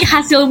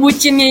hasil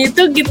bucinnya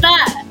itu kita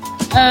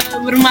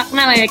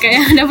bermakna lah ya,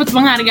 kayak dapat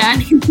penghargaan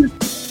gitu.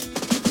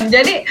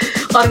 Jadi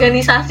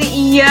organisasi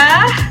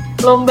iya,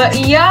 lomba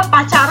iya,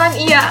 pacaran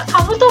iya,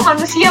 kamu tuh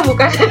manusia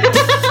bukan?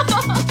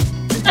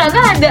 Karena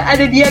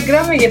ada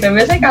diagramnya gitu.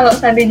 Biasanya kalau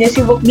seandainya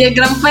sibuk,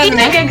 Diagram Venn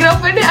ya. diagram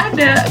Venn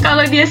ada.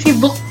 Kalau dia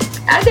sibuk,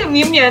 ada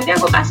meme-nya, nanti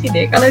aku kasih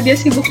deh. Kalau dia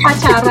sibuk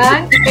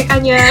pacaran,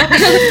 IPK-nya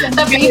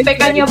tapi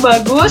IPK-nya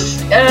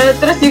bagus,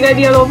 terus juga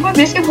dia lomba,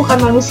 biasanya bukan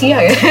manusia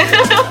ya.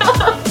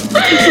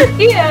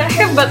 Iya,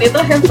 hebat, itu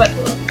hebat.